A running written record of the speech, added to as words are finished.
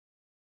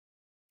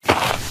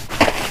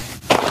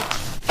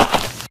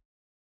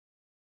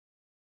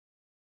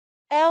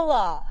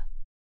Ella,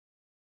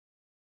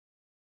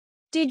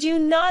 did you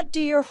not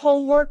do your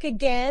homework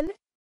again?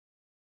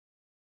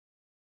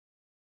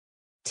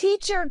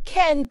 Teacher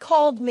Ken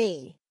called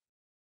me.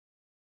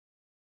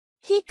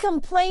 He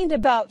complained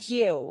about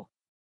you.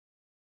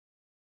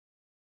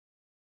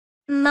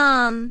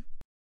 Mom,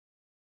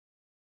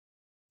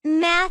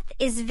 math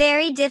is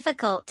very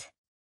difficult.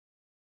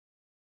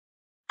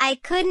 I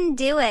couldn't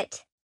do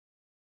it.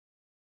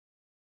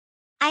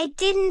 I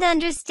didn't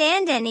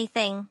understand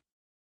anything.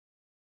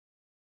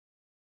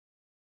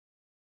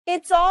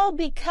 It's all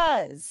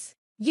because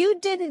you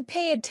didn't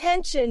pay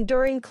attention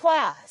during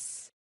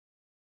class.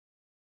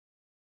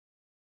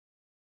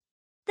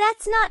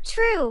 That's not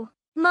true,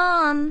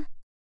 Mom.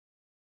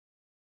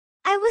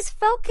 I was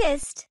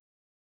focused,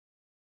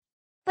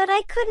 but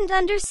I couldn't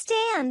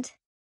understand.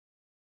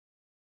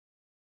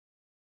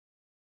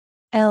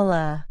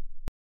 Ella,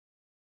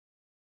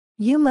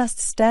 you must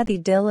study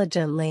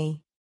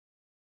diligently.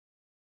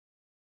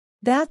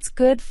 That's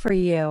good for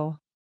you.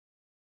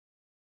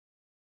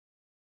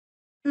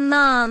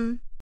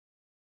 Mom,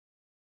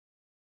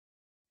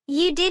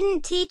 you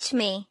didn't teach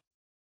me.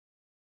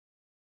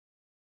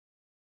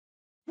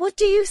 What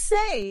do you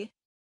say?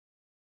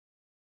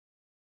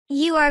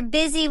 You are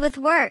busy with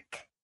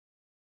work.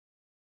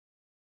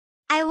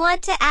 I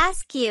want to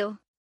ask you.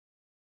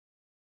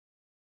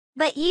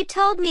 But you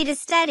told me to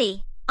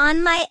study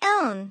on my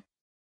own.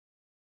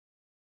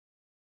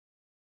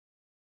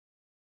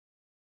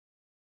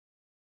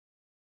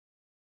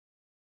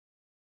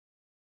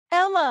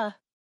 Ella,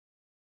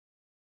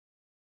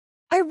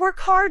 I work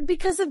hard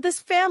because of this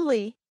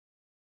family.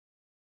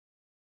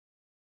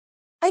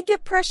 I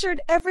get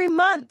pressured every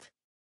month.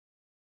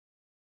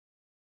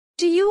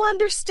 Do you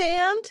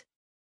understand?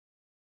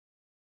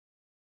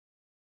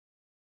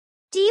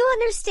 Do you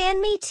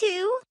understand me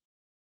too?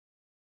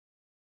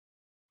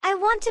 I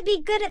want to be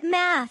good at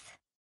math,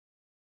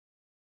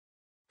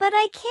 but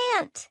I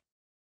can't.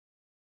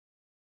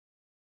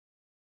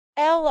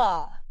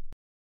 Ella,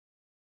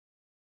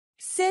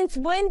 since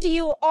when do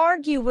you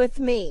argue with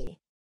me?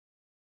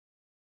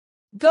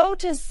 Go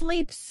to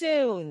sleep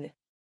soon.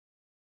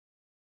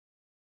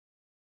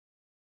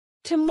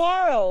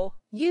 Tomorrow,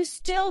 you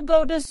still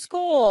go to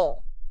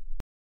school.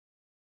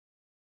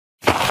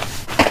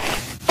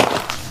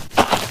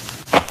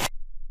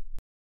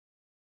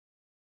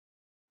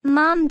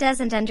 Mom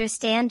doesn't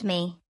understand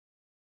me.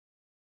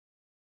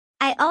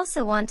 I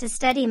also want to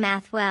study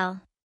math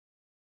well.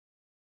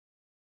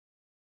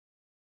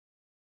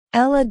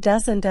 Ella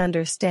doesn't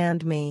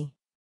understand me.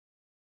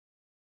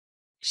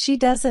 She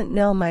doesn't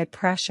know my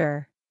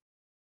pressure.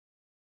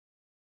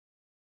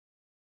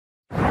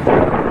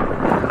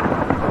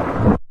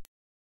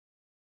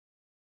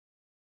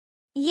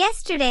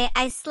 Yesterday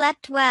I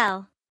slept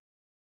well.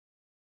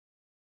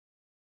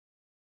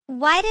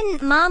 Why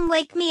didn't Mom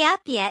wake me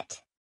up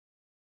yet?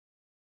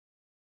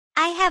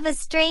 I have a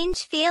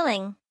strange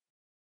feeling.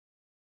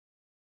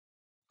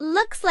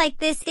 Looks like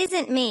this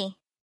isn't me.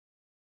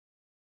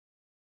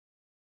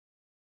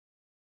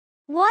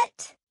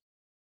 What?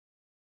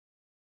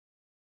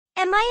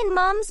 Am I in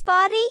Mom's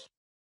body?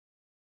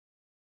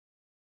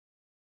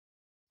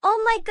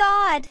 Oh my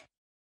God!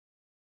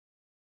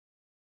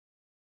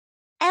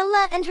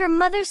 Ella and her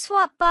mother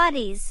swap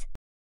bodies.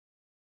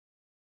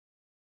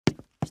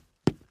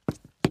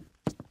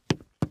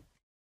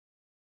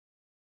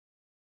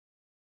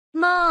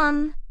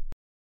 Mom!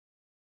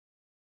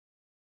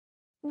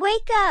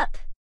 Wake up!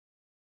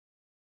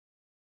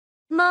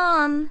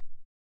 Mom!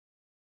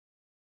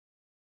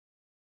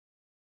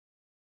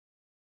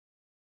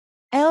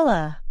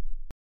 Ella,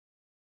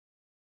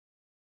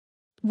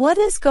 what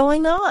is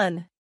going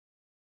on?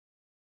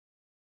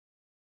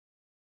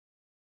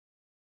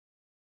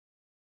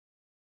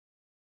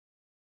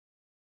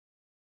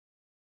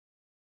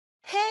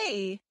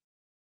 Hey!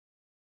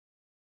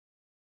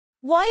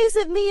 Why is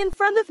it me in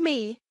front of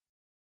me?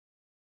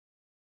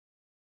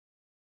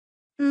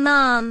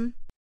 Mom!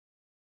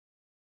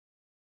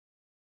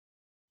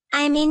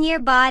 I'm in your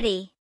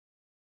body.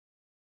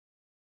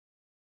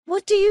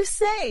 What do you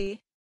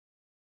say?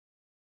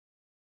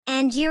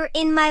 And you're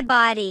in my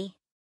body.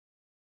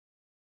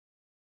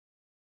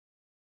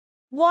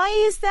 Why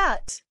is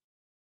that?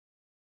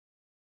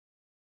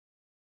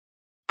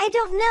 I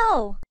don't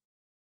know.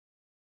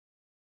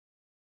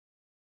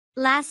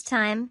 Last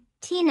time,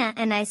 Tina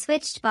and I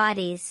switched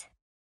bodies.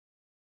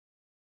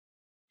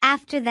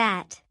 After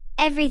that,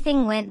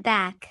 everything went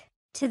back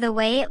to the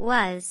way it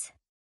was.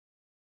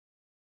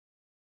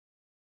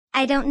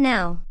 I don't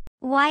know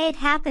why it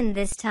happened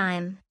this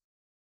time.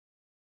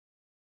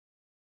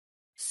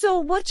 So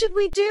what should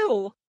we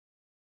do?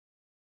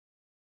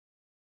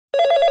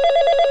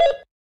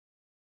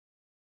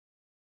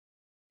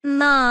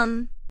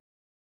 Mom!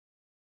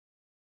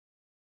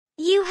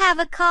 You have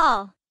a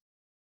call.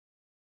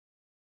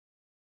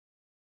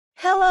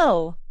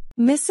 Hello,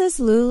 Mrs.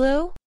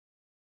 Lulu?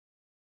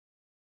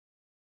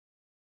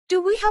 Do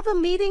we have a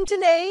meeting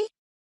today?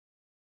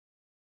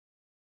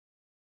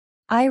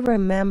 I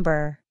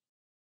remember.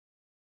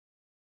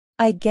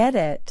 I get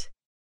it.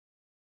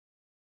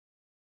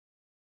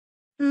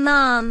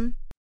 Mom.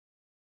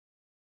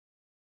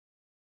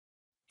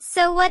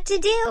 So what to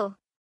do?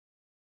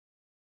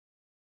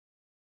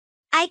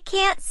 I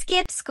can't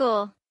skip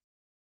school.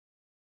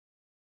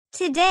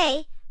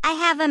 Today, I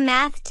have a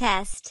math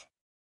test.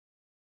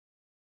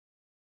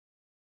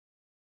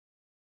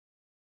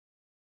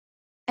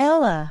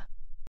 Ella,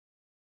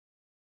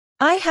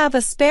 I have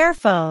a spare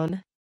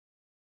phone.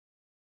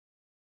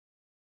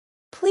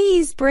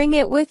 Please bring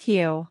it with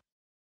you.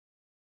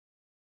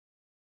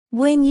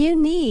 When you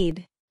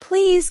need,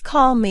 please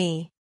call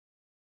me.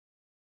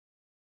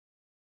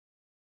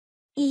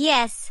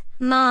 Yes,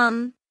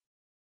 Mom.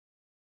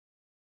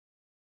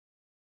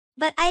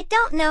 But I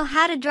don't know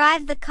how to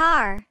drive the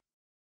car.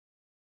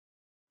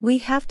 We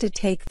have to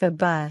take the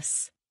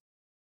bus.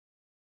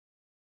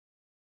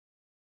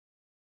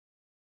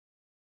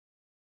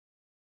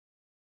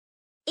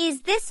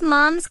 Is this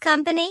Mom's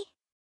company?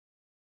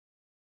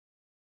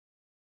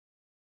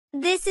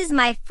 This is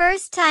my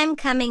first time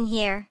coming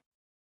here.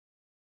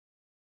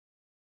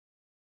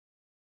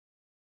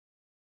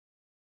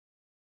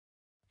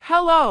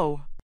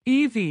 Hello,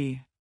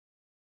 Evie.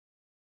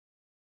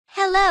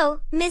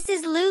 Hello,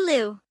 Mrs.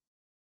 Lulu.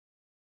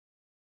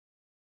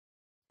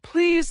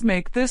 Please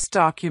make this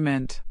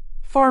document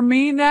for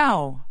me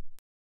now.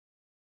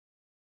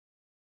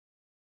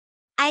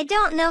 I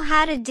don't know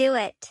how to do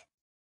it.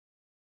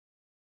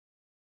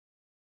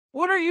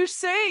 What are you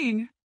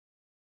saying?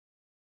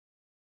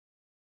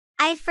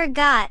 I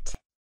forgot.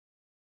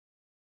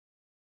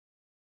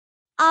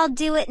 I'll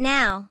do it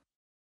now.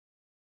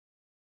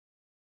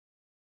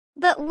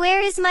 But where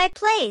is my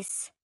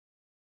place?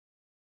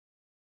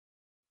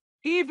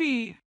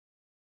 Evie,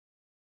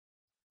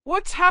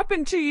 what's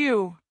happened to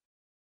you?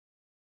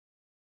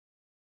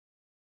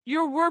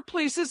 Your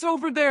workplace is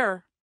over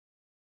there.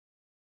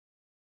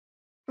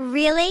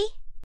 Really?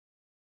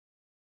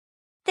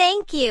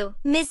 Thank you,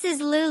 Mrs.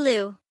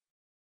 Lulu.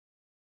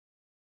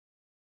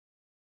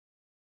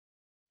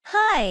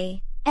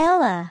 Hi,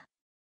 Ella.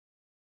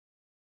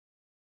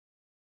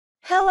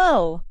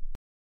 Hello.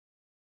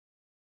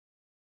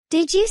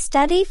 Did you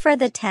study for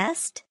the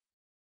test?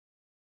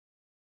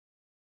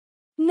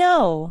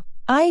 No,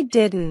 I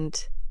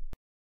didn't.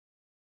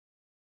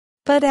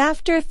 But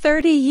after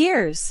 30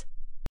 years,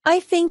 I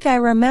think I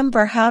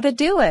remember how to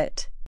do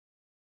it.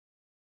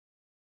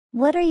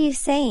 What are you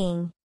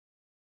saying?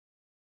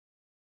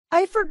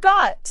 I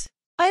forgot.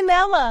 I'm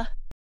Ella.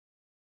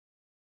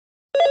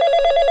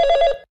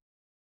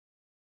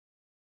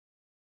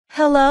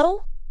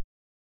 Hello?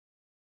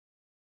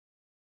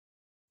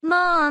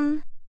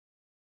 Mom.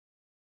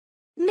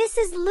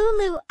 Mrs.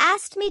 Lulu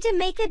asked me to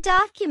make a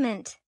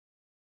document.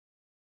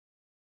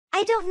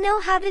 I don't know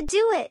how to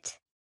do it.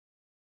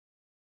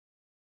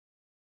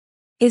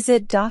 Is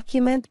it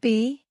document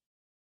B?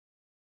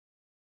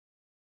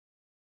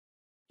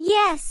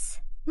 Yes,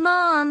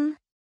 Mom.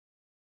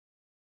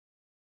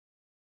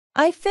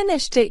 I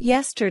finished it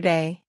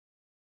yesterday.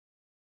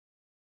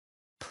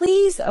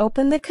 Please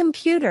open the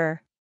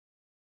computer.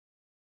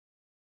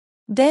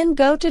 Then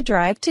go to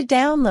Drive to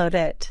download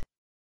it.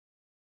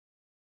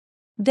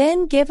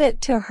 Then give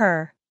it to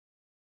her.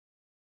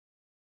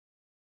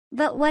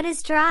 But what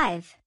is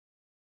Drive?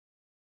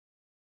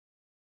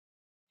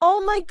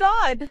 Oh my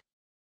God!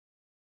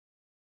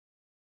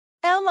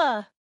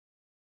 Ella!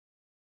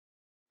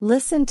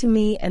 Listen to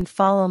me and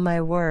follow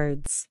my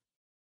words.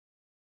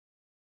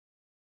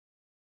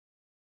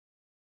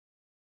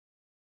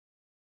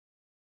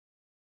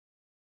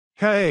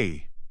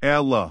 Hey,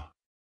 Ella.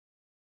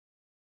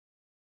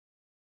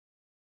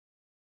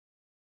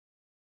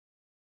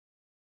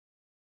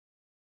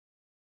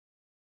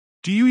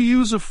 Do you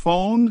use a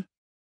phone?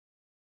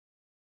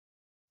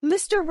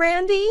 Mr.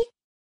 Randy?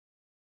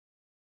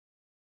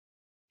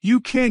 You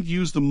can't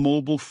use the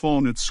mobile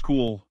phone at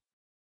school.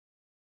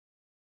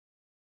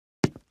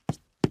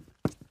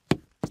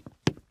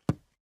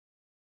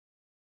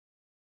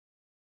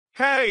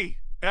 Hey,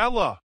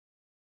 Ella.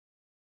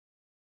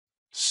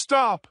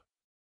 Stop.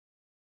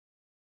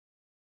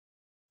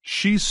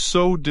 She's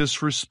so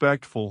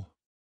disrespectful.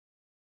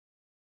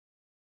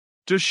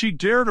 Does she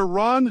dare to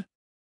run?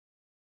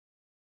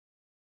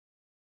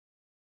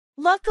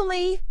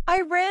 Luckily,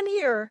 I ran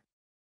here.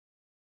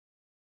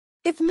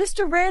 If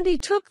Mr. Randy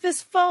took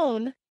this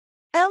phone,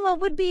 Ella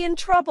would be in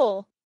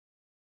trouble.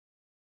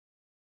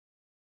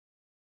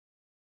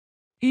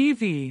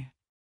 Evie,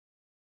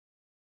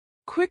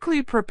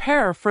 quickly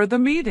prepare for the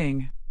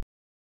meeting.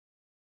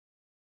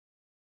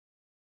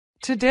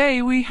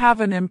 Today we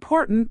have an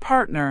important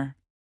partner.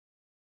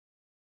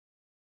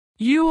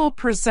 You will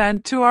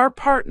present to our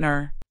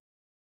partner.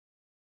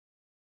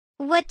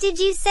 What did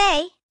you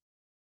say?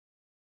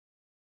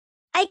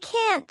 I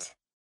can't.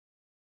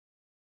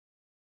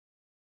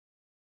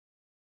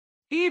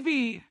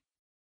 Evie,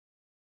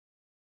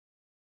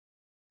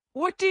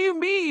 what do you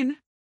mean?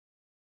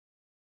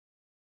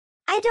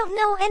 I don't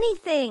know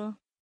anything.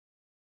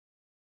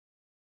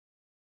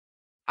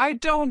 I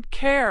don't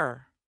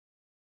care.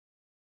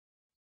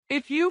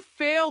 If you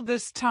fail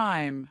this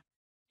time,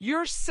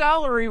 your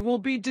salary will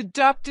be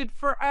deducted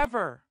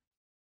forever.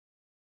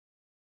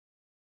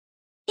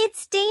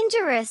 It's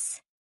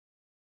dangerous.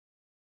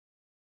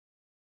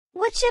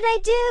 What should I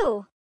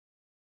do?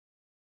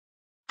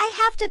 I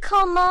have to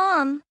call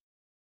Mom.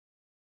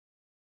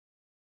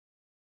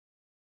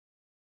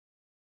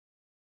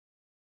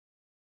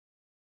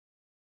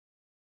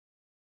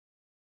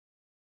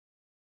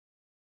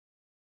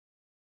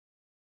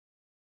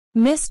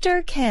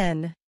 Mr.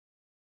 Ken.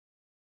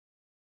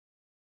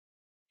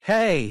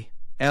 Hey,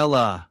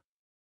 Ella.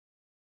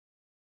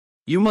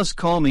 You must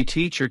call me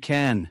Teacher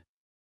Ken.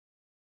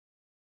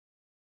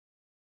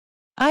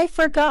 I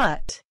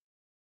forgot.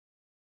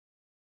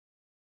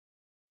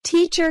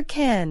 Teacher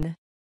Ken.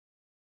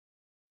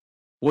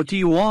 What do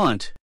you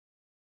want?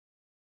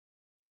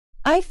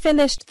 I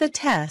finished the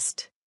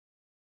test.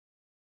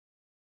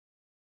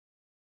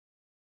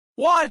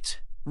 What?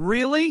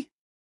 Really?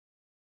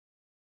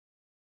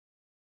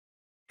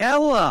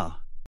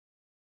 Ella!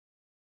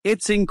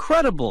 It's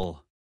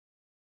incredible!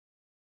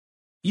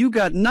 You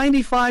got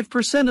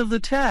 95% of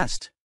the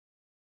test.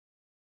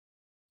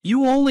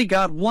 You only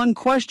got one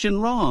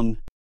question wrong.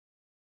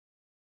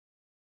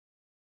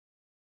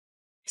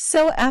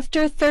 So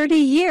after 30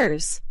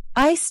 years,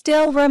 I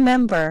still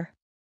remember.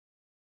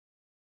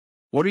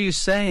 What are you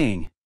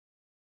saying?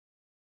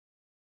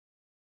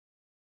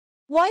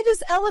 Why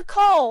does Ella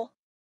call?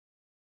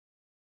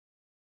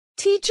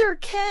 Teacher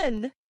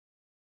Ken.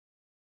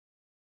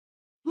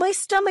 My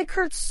stomach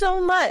hurts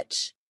so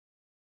much.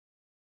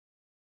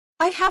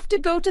 I have to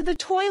go to the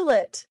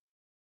toilet.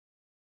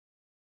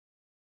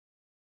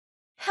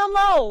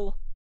 Hello?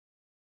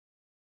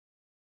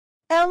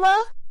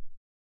 Ella?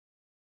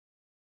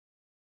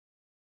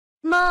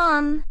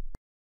 Mom.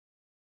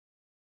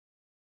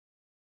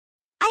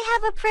 I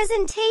have a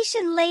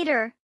presentation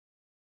later.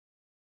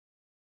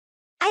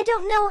 I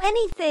don't know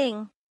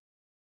anything.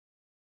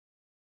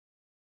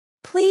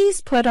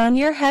 Please put on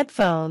your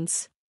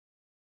headphones.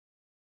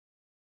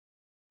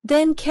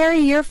 Then carry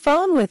your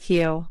phone with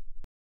you.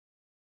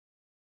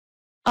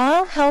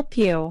 I'll help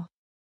you.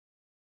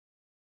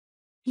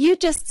 You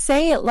just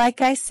say it like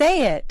I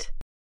say it.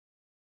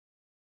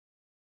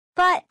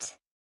 But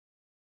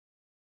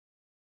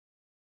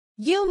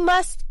You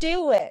must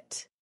do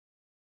it.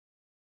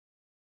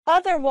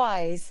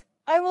 Otherwise,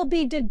 I will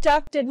be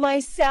deducted my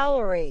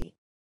salary.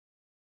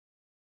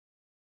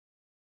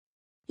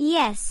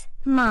 yes,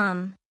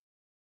 Mom.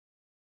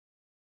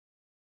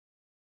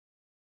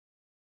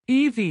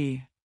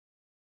 Evie.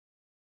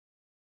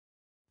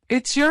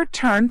 It's your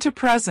turn to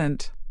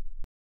present.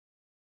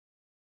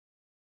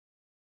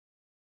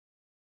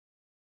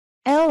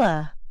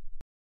 Ella.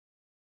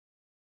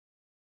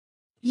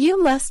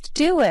 You must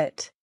do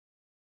it.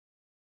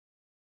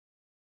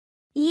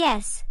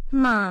 Yes,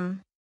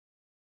 Mom.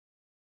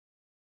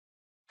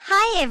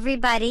 Hi,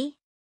 everybody.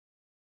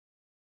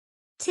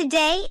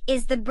 Today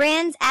is the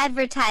brand's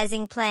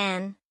advertising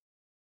plan.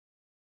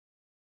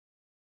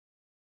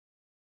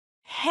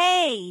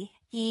 Hey,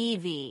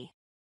 Evie.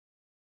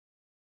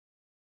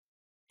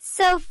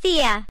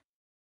 Sophia.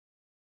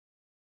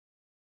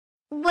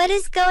 What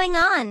is going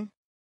on?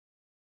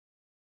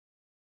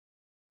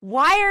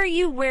 Why are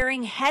you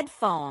wearing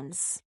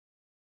headphones?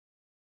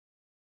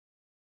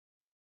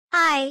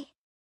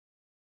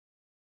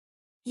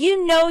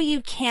 You know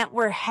you can't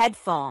wear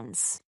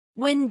headphones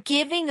when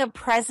giving a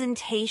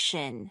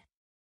presentation.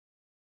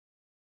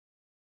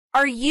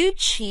 Are you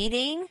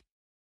cheating?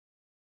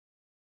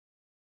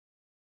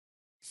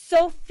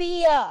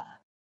 Sophia.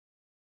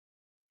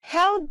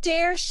 How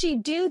dare she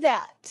do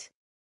that?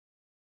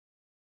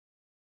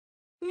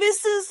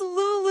 Mrs.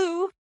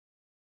 Lulu,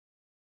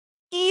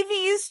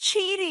 Evie is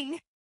cheating.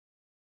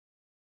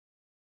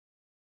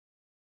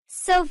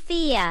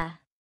 Sophia.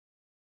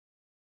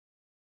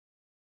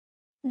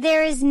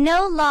 There is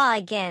no law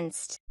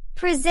against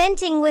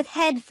presenting with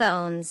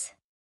headphones.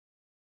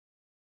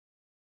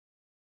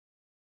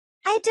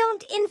 I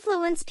don't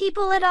influence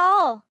people at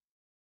all.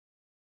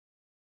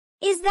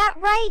 Is that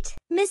right,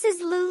 Mrs.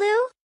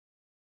 Lulu?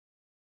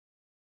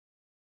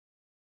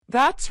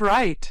 That's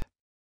right.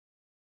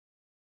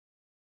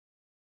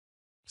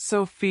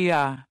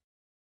 Sophia.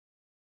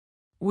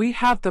 We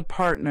have the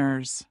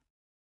partners.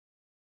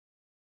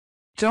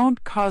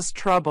 Don't cause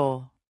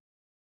trouble.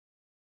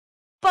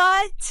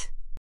 But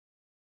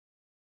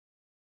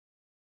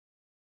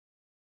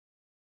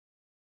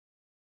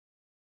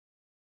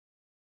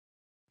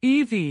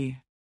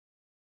Evie.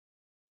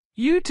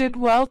 You did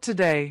well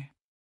today.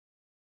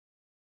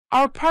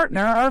 Our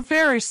partner are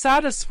very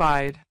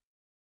satisfied.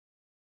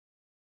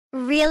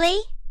 Really?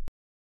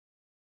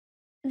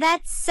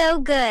 That's so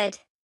good.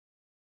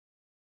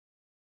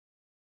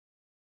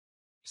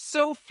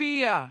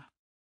 Sophia.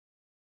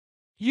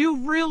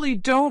 You really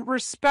don't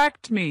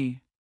respect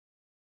me.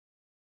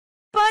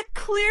 But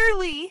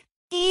clearly,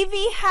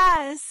 Evie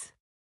has.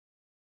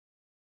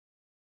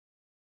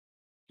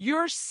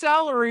 Your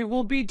salary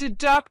will be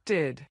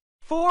deducted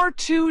for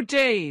 2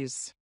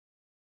 days.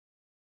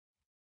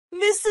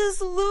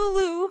 Mrs.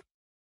 Lulu.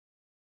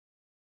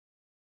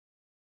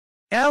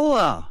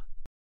 Ella!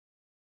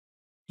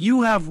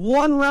 You have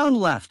one round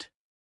left.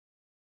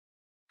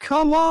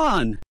 Come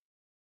on!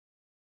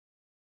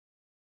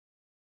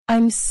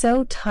 I'm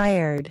so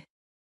tired.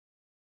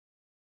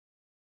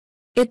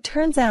 It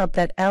turns out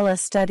that Ella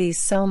studies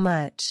so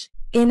much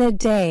in a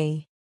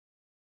day.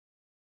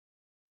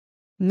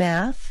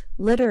 Math,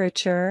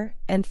 literature,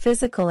 and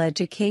physical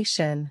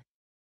education.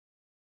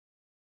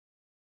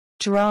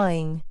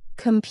 Drawing,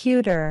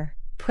 computer,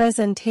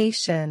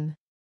 presentation.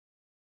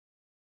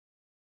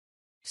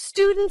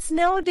 Students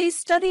nowadays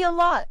study a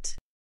lot.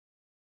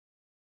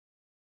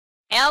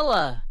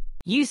 Ella,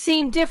 you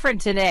seem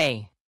different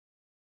today.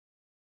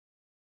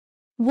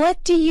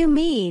 What do you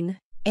mean,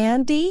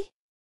 Andy?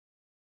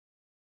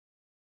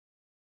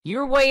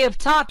 Your way of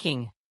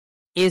talking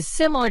is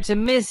similar to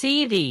Miss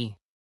Evie.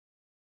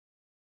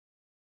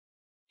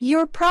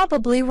 You're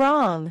probably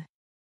wrong.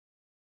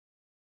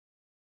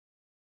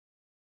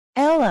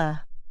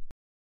 Ella.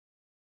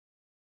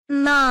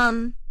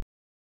 Mom.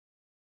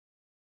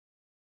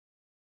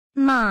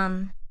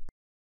 Mom.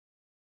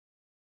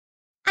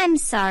 I'm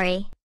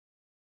sorry.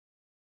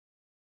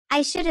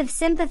 I should have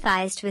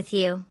sympathized with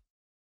you.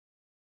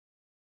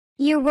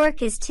 Your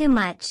work is too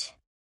much.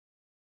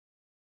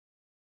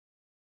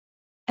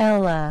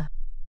 Ella.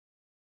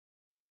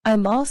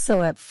 I'm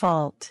also at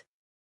fault.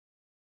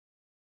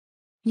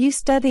 You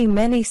study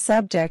many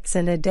subjects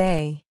in a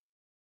day.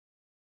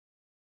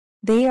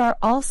 They are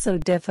also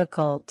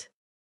difficult.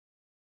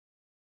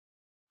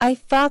 I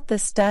thought the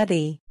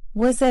study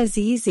was as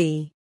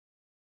easy.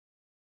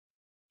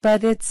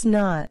 But it's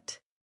not.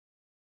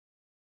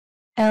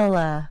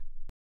 Ella.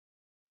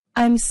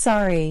 I'm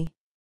sorry.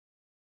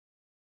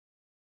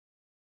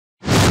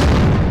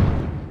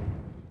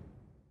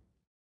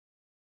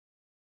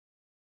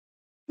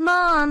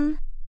 Mom.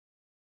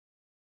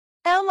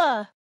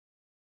 Ella.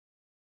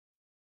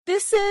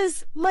 This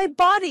is my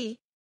body.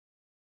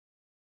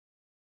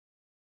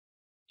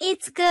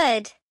 It's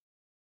good.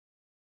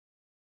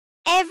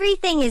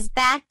 Everything is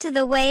back to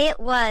the way it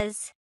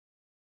was.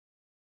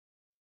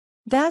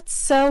 That's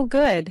so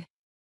good.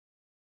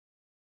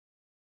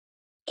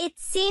 It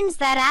seems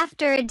that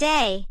after a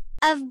day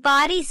of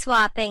body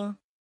swapping,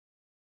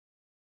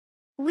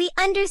 we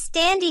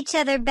understand each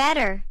other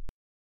better.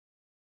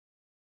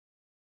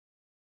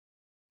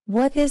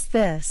 What is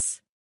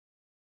this?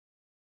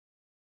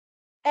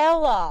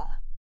 Ella.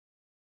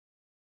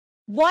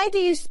 Why do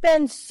you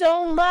spend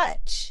so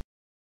much?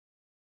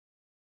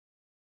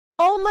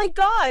 Oh my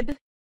God!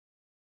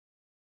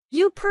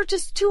 You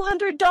purchased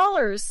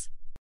 $200.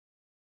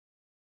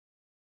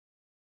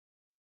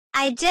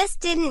 I just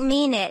didn't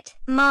mean it,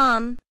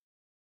 Mom.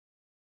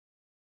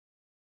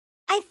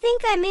 I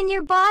think I'm in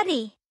your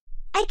body.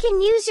 I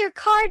can use your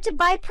card to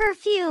buy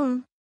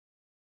perfume.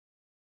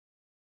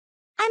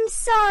 I'm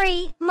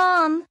sorry,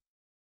 Mom.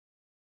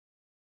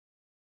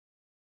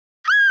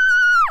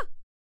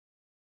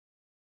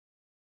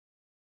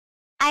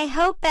 I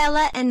hope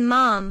Ella and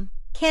Mom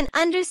can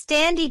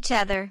understand each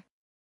other.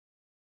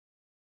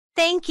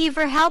 Thank you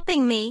for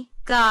helping me,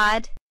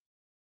 God.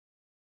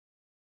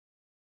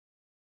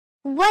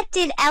 What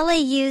did Ella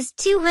use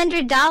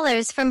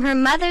 $200 from her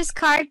mother's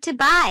card to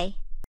buy?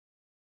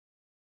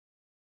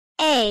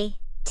 A.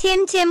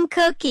 Tim Tim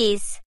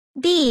cookies.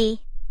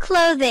 B.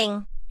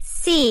 Clothing.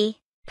 C.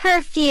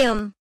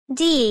 Perfume.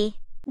 D.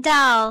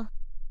 Doll.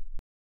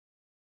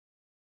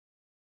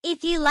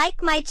 If you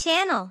like my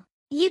channel,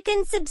 you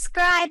can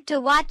subscribe to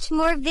watch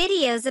more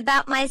videos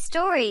about my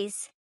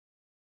stories.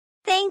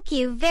 Thank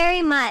you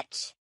very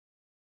much.